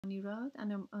Rezvanirad,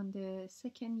 and I'm on the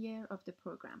second year of the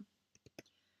program.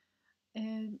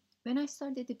 When I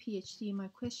started the PhD, my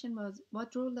question was,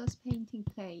 what role does painting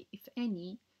play, if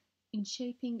any, in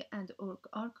shaping and or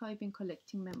archiving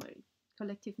collective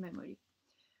memory?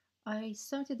 I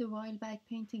started a while back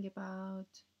painting about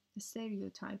the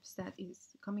stereotypes that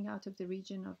is coming out of the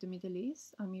region of the Middle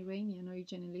East. I'm Iranian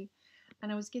originally,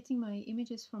 and I was getting my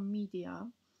images from media,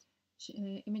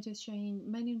 images showing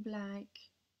men in black,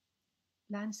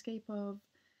 landscape of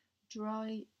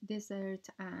dry desert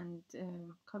and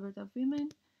covered of women.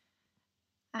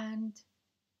 And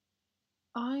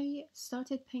I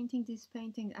started painting this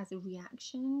painting as a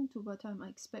reaction to what I'm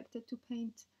expected to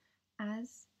paint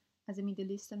as as a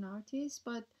Middle Eastern artist.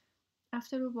 But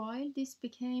after a while, this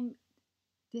became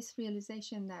this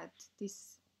realization that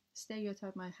this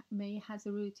stereotype may has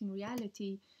a root in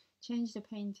reality, changed the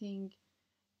painting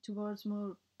towards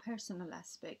more personal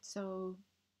aspects. So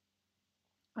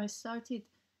I started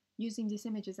using these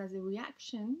images as a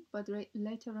reaction, but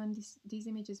later on, these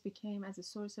images became as a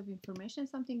source of information,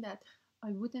 something that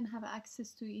I wouldn't have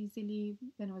access to easily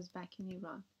when I was back in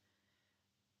Iran.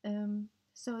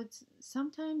 So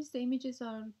sometimes the images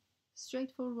are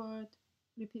straightforward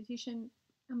repetition.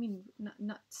 I mean,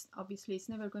 not obviously, it's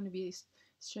never going to be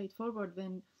straightforward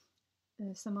when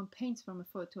someone paints from a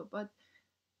photo, but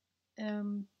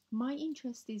my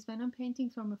interest is when I'm painting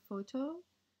from a photo.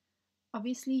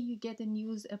 Obviously, you get the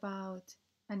news about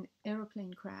an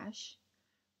aeroplane crash,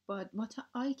 but what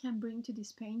I can bring to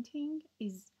this painting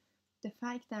is the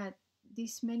fact that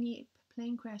this many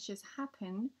plane crashes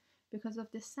happen because of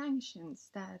the sanctions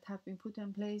that have been put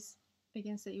in place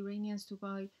against the Iranians to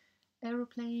buy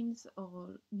aeroplanes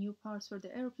or new parts for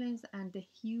the aeroplanes, and the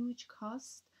huge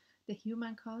cost, the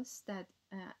human cost it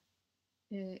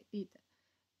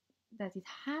that it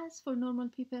has for normal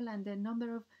people, and the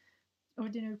number of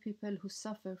ordinary people who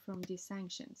suffer from these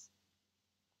sanctions.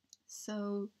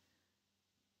 So,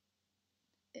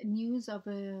 news of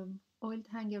a oil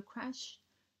tanker crash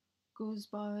goes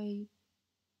by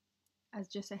as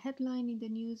just a headline in the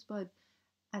news, but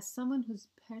as someone who's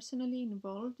personally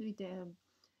involved with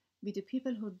the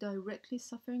people who are directly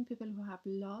suffering, people who have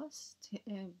lost,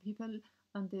 people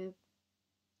on the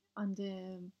on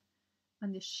the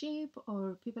on the ship,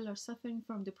 or people are suffering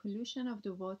from the pollution of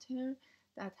the water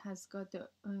that has got the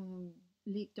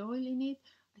leaked oil in it.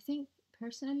 I think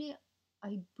personally,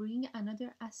 I bring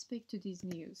another aspect to this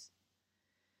news.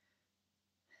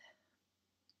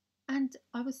 And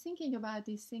I was thinking about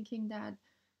this, thinking that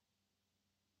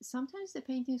sometimes the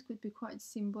paintings could be quite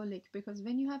symbolic, because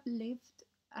when you have lived,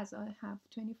 as I have,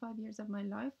 25 years of my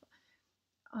life,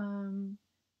 um,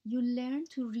 you learn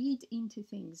to read into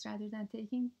things rather than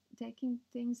taking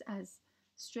things as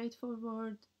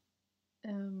straightforward,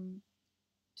 um,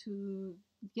 to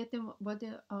get them what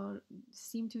they are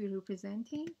seem to be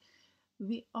representing.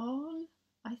 We all,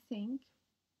 I think,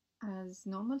 as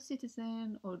normal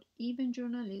citizen or even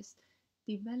journalists,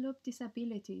 develop this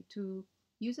ability to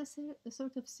use a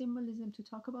sort of symbolism to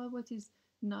talk about what is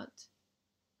not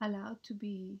allowed to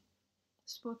be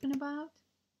spoken about.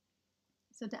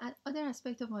 So the other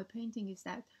aspect of my painting is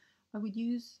that I would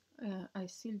use, I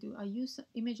still do, I use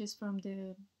images from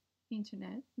the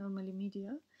internet, normally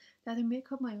media, that I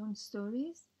make up my own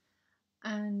stories,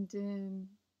 and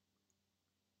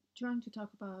trying to talk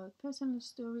about personal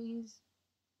stories,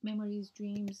 memories,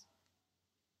 dreams,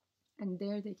 and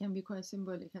there they can be quite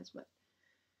symbolic as well,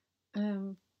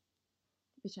 um,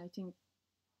 which I think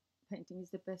painting is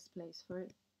the best place for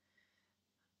it.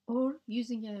 Or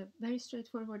using a very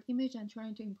straightforward image and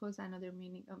trying to impose another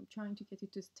meaning. I'm trying to get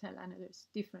it to tell another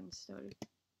different story.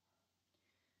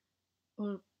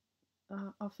 Or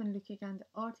often looking at the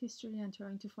art history and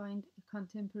trying to find a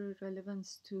contemporary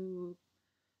relevance to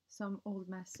some old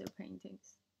master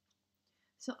paintings.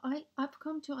 So I've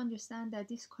come to understand that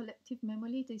this collective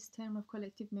memory, this term of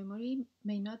collective memory,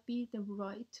 may not be the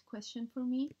right question for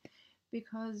me,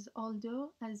 because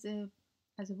although as a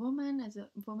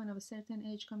woman of a certain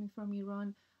age coming from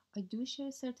Iran, I do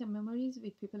share certain memories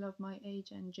with people of my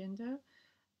age and gender.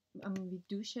 I mean, we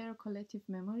do share a collective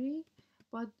memory,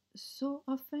 but so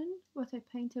often what I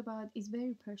paint about is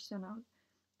very personal.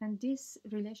 And this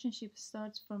relationship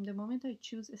starts from the moment I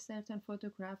choose a certain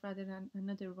photograph rather than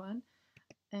another one,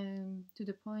 to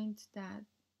the point that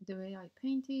the way I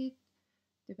paint it,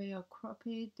 the way I crop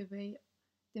it, the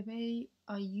way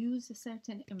I use a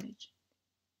certain image.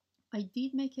 I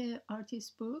did make an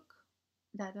artist book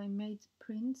that I made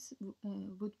prints,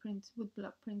 wood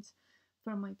block prints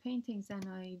from my paintings, and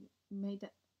I made a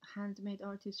handmade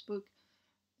artist book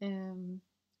um,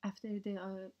 after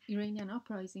the Iranian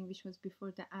uprising, which was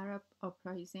before the Arab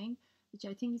uprising, which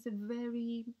I think is a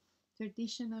very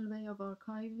traditional way of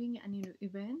archiving an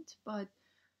event. But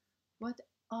what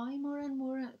I more and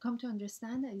more come to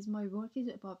understand is my work is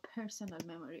about personal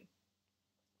memory.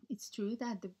 It's true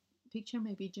that the picture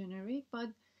may be generic, but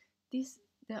this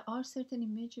there are certain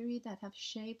imagery that have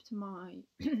shaped my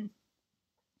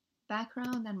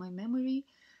background and my memory,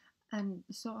 and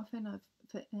so often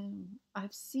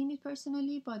I've seen it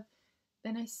personally, but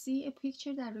when I see a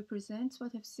picture that represents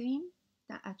what I've seen,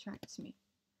 that attracts me.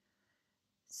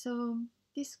 So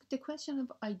the question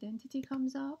of identity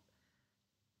comes up.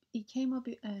 It came up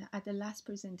at the last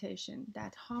presentation,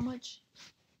 that how much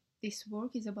this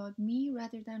work is about me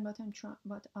rather than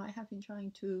what I have been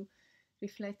trying to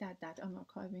reflect that I'm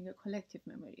archiving a collective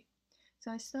memory.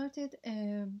 So I started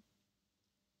a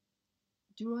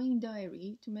drawing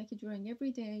diary, to make a drawing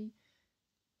every day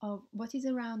of what is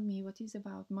around me, what is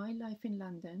about my life in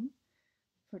London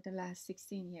for the last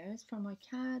 16 years, from my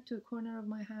cat to a corner of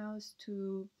my house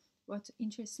to what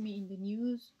interests me in the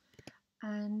news.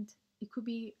 And it could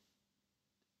be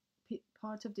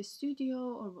part of the studio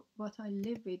or what I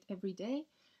live with every day.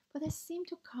 But I seem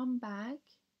to come back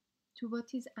to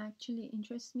what is actually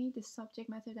interests me, the subject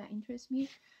matter that interests me.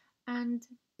 And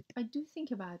I do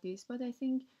think about this, but I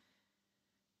think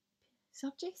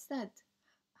subjects that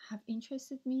have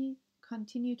interested me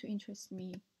continue to interest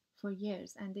me for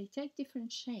years, and they take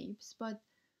different shapes. But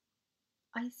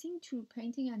I think through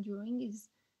painting and drawing is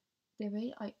the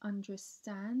way I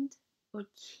understand or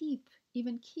keep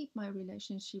my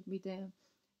relationship with the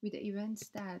events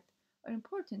that are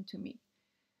important to me.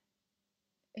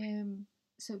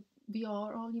 So we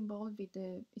are all involved with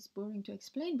it's boring to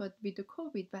explain, but with the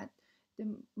COVID. But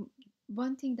the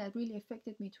one thing that really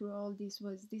affected me through all this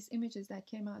was these images that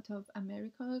came out of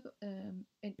America, an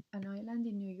island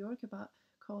in New York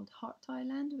called Hart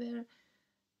Island, where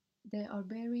they are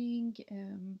burying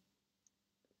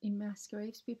in mass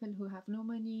graves people who have no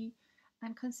money.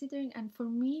 And for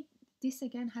me, this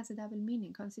again has a double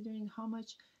meaning, considering how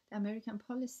much the American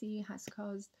policy has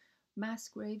caused mass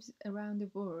graves around the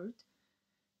world.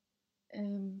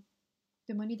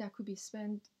 The money that could be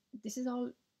spent, this is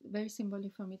all very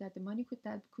symbolic for me, that the money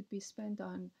that could be spent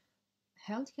on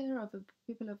healthcare of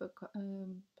people of a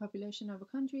population of a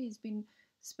country is being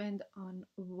spent on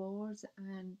wars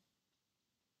and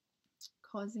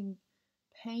causing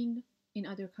pain in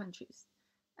other countries.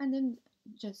 And then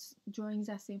just drawings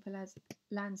as simple as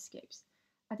landscapes.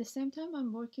 At the same time,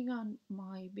 I'm working on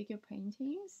my bigger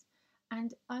paintings,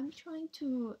 and I'm trying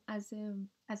to, as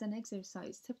an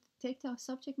exercise, to take the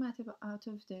subject matter out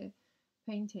of the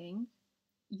painting,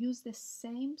 use the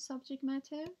same subject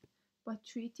matter, but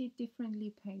treat it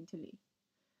differently painterly.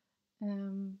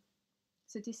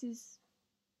 So this is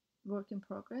work in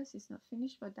progress. It's not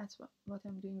finished, but that's what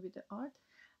I'm doing with the art.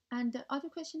 And the other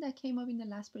question that came up in the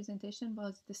last presentation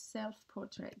was the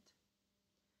self-portrait.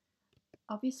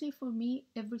 Obviously, for me,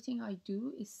 everything I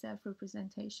do is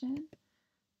self-representation.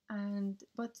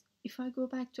 But if I go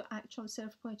back to actual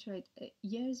self-portrait,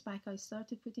 years back, I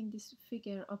started putting this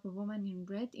figure of a woman in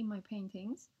red in my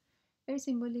paintings, very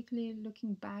symbolically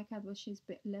looking back at what she's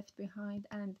left behind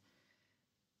and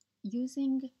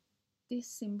using this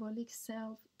symbolic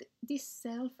self, this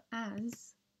self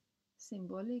as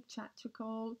symbolic,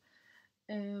 theatrical,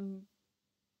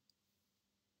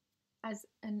 as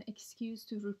an excuse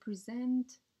to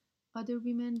represent other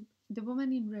women. The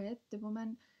woman in red,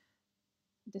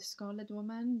 the scarlet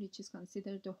woman, which is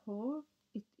considered the whore,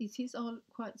 it is all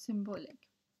quite symbolic.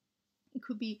 It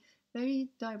could be very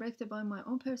direct about my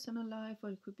own personal life, or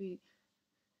it could be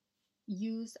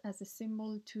used as a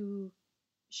symbol to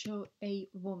show a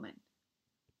woman.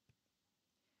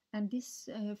 And this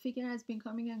figure has been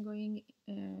coming and going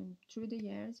through the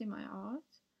years in my art,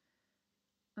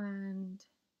 and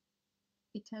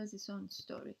it tells its own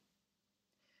story.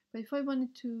 But if I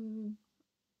wanted to,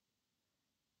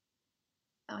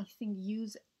 I think,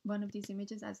 use one of these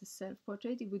images as a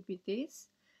self-portrait, it would be this,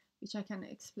 which I can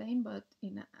explain, but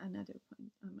in another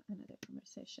point, another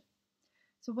conversation.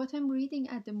 So what I'm reading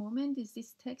at the moment is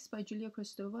this text by Julia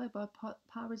Kristeva about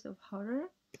powers of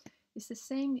horror. It's the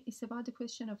same, it's about the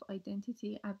question of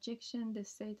identity, abjection, the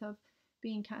state of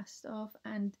being cast off,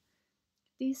 and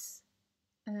this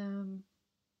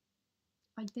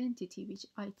identity, which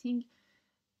I think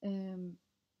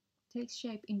takes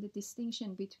shape in the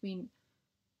distinction between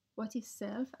what is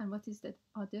self and what is the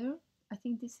other. I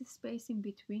think this space in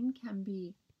between can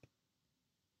be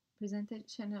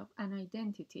presentation of an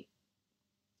identity.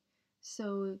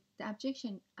 So the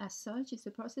abjection as such is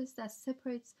a process that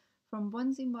separates from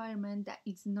one's environment that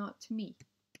is not me.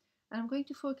 And I'm going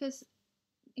to focus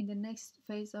in the next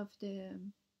phase of the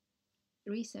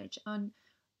research on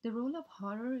the role of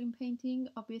horror in painting.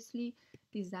 Obviously,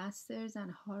 disasters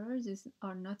and horrors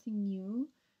are nothing new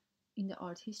in the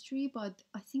art history, but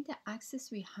I think the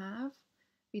access we have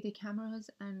with the cameras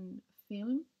and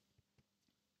film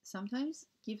sometimes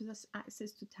gives us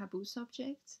access to taboo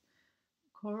subjects,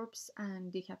 corpse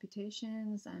and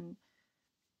decapitations, and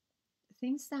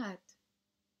things that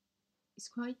is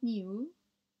quite new,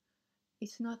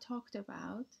 it's not talked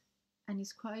about, and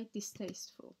is quite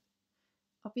distasteful.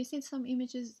 Obviously, some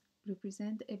images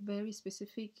represent a very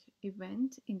specific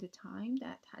event in the time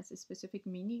that has a specific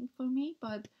meaning for me,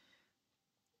 but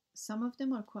some of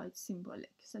them are quite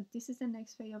symbolic. So this is the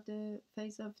next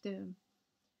phase of the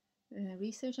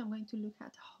research. I'm going to look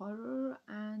at horror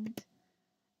and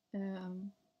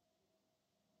um,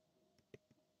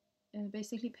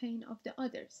 basically pain of the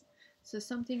others. So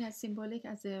something as symbolic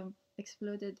as a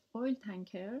exploded oil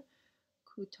tanker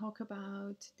could talk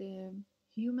about the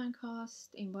human cost,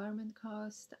 environment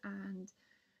cost, and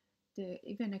the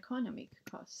even economic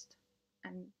cost.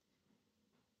 And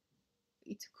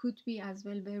it could be as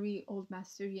well very old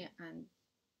mastery and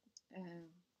uh,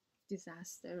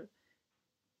 disaster,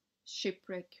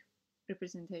 shipwreck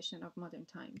representation of modern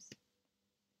times.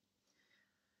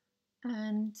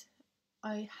 And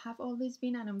I have always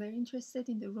been, and I'm very interested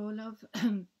in the role of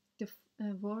the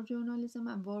war journalism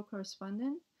and war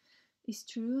correspondent. It's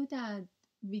true that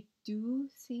we do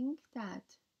think that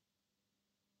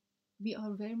we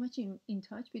are very much in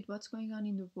touch with what's going on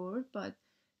in the world, but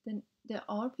then there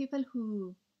are people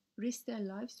who risk their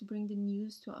lives to bring the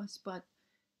news to us, but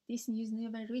this news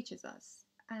never reaches us.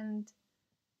 And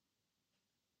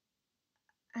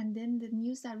then the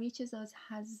news that reaches us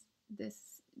has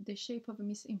the shape of a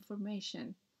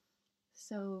misinformation.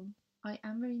 So I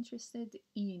am very interested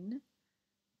in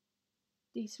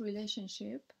this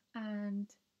relationship and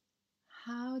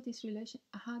how this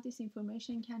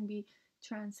information can be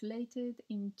translated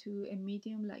into a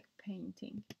medium like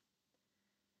painting.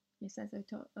 Yes, as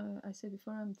I said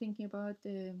before, I'm thinking about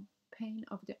the pain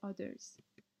of the others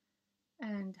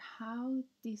and how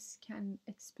this can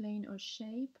explain or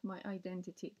shape my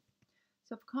identity.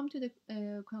 So I've come to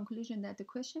the conclusion that the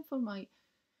question for my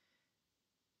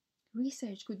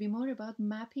research could be more about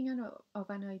mapping of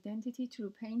an identity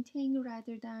through painting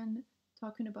rather than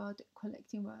talking about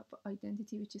collecting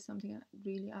identity, which is something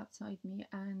really outside me.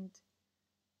 And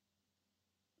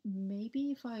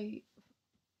maybe if I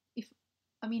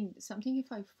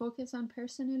focus on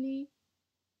personally,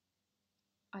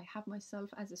 I have myself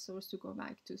as a source to go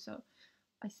back to. So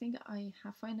I think I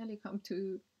have finally come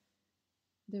to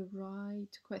the right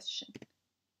question.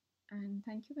 And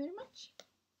thank you very much.